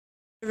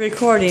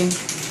Recording.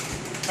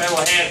 Right,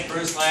 well, hey, it's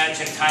Bruce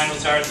Latch at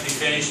Timeless Arts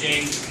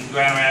Refinishing in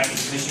Grand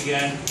Rapids,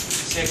 Michigan.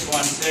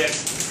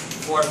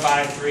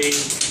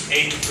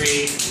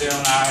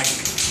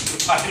 616-453-8309. You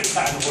find it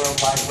on the World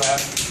Wide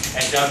Web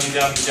at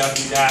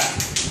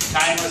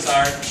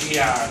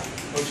www.timelessartgr.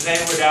 Well, today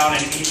we're down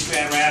in East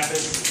Grand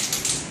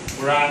Rapids.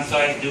 We're on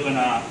site doing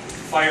a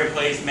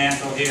fireplace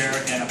mantle here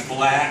in a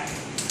black.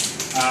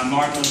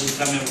 Normally we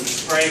come in with a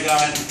spray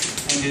gun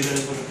and do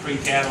this with a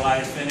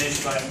pre-catalyzed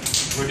finish, but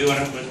we're doing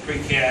it with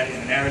pre-cat in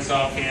an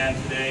aerosol can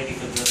today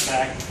because of the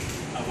fact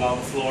of all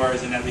the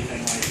floors and everything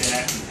like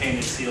that, and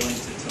painted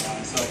ceilings and so on.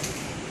 So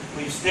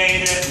we've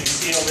stained it, we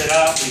sealed it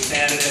up, we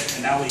sanded it,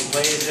 and now we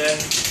glazed it,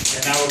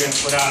 and now we're going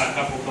to put on a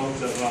couple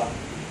coats of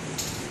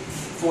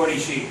 40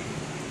 sheet.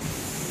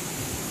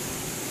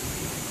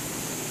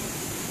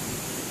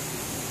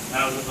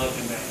 How's it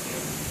looking back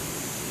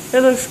here?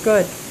 It looks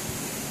good.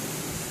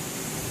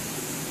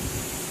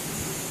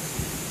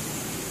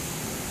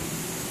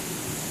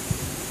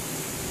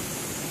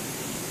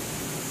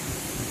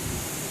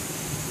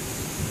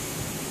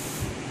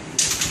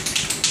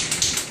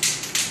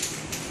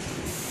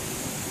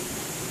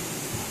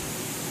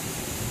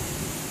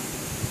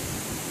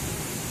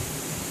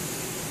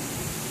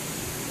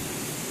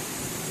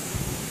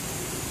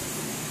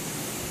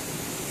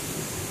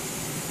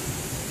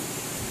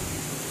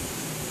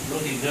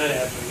 Looking good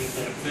after we get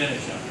that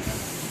finish on there.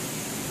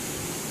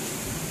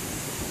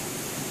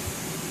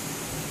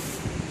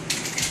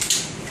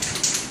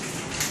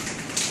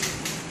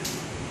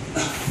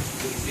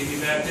 Can you see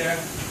me back there?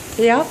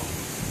 Yep.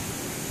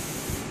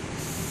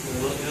 Does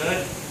it look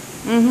good?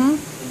 Mm-hmm.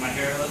 Does my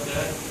hair look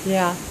good?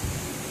 Yeah.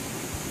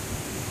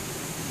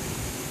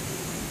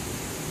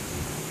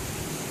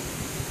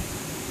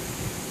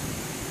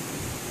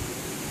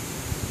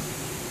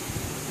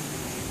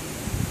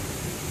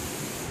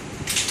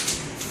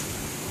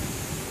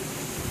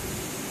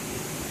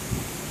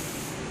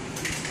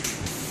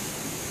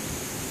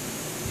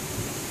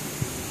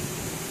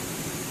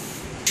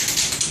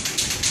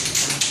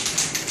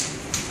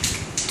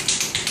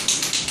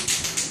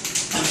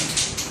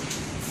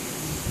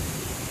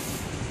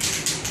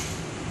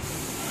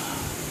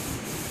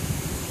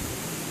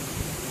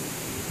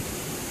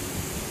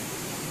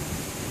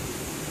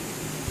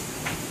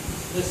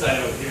 This side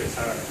over here is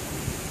hard.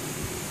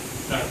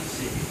 It's hard to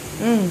see.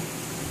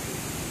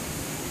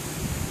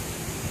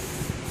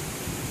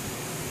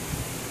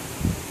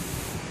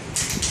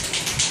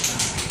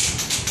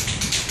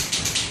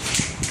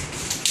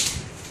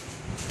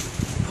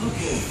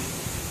 Okay.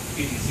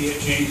 You can see it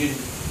changing.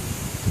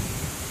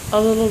 A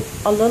little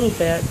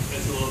bit.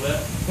 Just a little bit.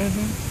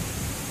 Mm-hmm.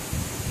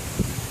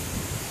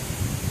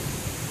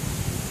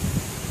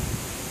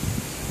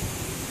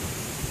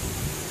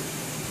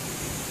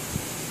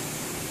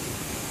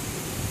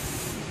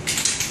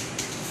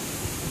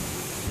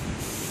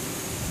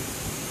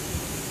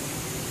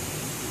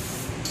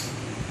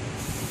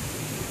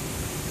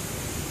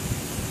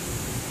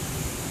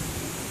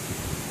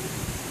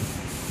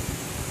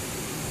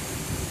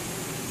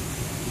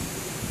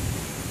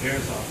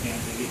 Aerosol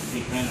cans, they get to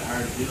be kind of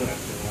hard to do after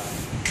a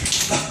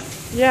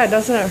while. Yeah,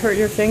 doesn't it hurt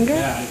your finger?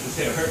 Yeah, I was going to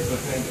say it hurts my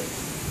finger.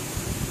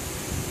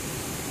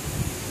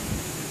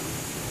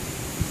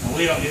 And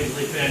we don't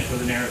usually finish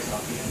with an aerosol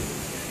can.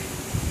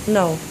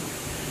 No.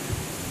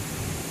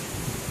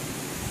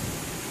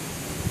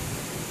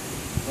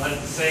 But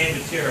it's the same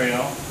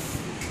material.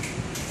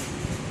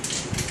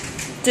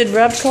 Did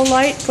Revco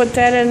Light put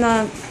that in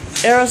the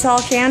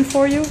aerosol can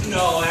for you?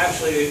 No,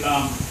 actually,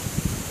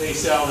 they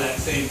sell that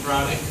same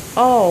product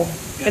Oh.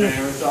 in an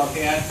aerosol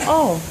can.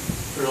 Oh.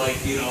 For like,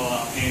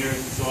 painters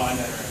and so on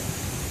that are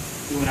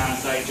doing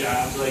on-site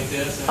jobs like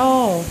this. And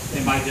Oh.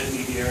 they might just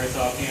need the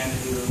aerosol can to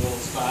do a little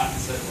spot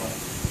instead of a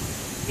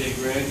big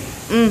rig.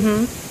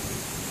 Mm-hmm.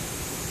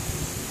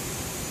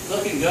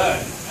 Looking good.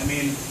 I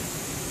mean,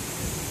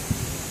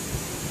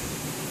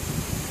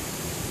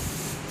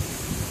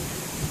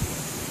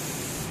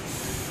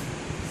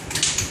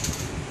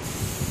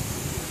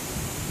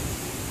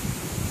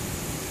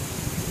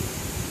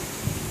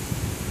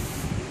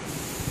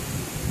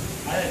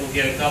 I think we'll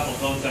get a couple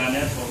coats on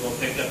this. We'll go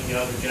pick up the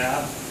other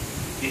job,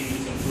 get you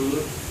some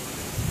food,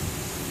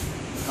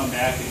 come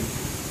back and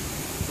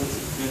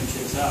finish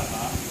this up,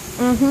 huh?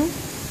 Mm-hmm.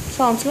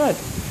 Sounds good.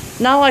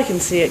 Now I can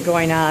see it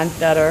going on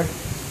better.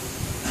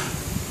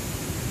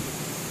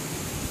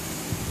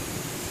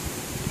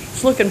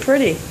 It's looking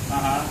pretty.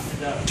 Uh-huh,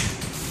 it does.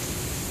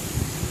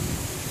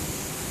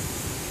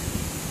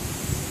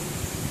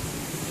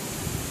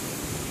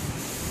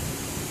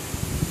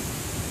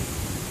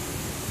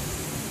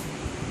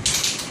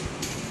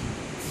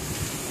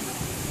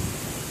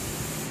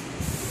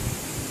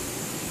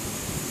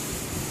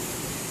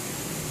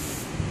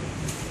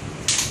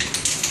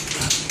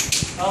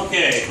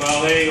 Okay,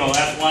 well there you go,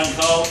 that's one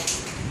coat.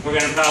 We're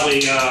going to probably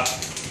go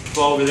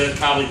over this,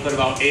 probably put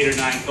about 8 or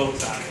 9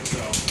 coats on it, so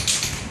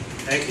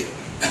thank you.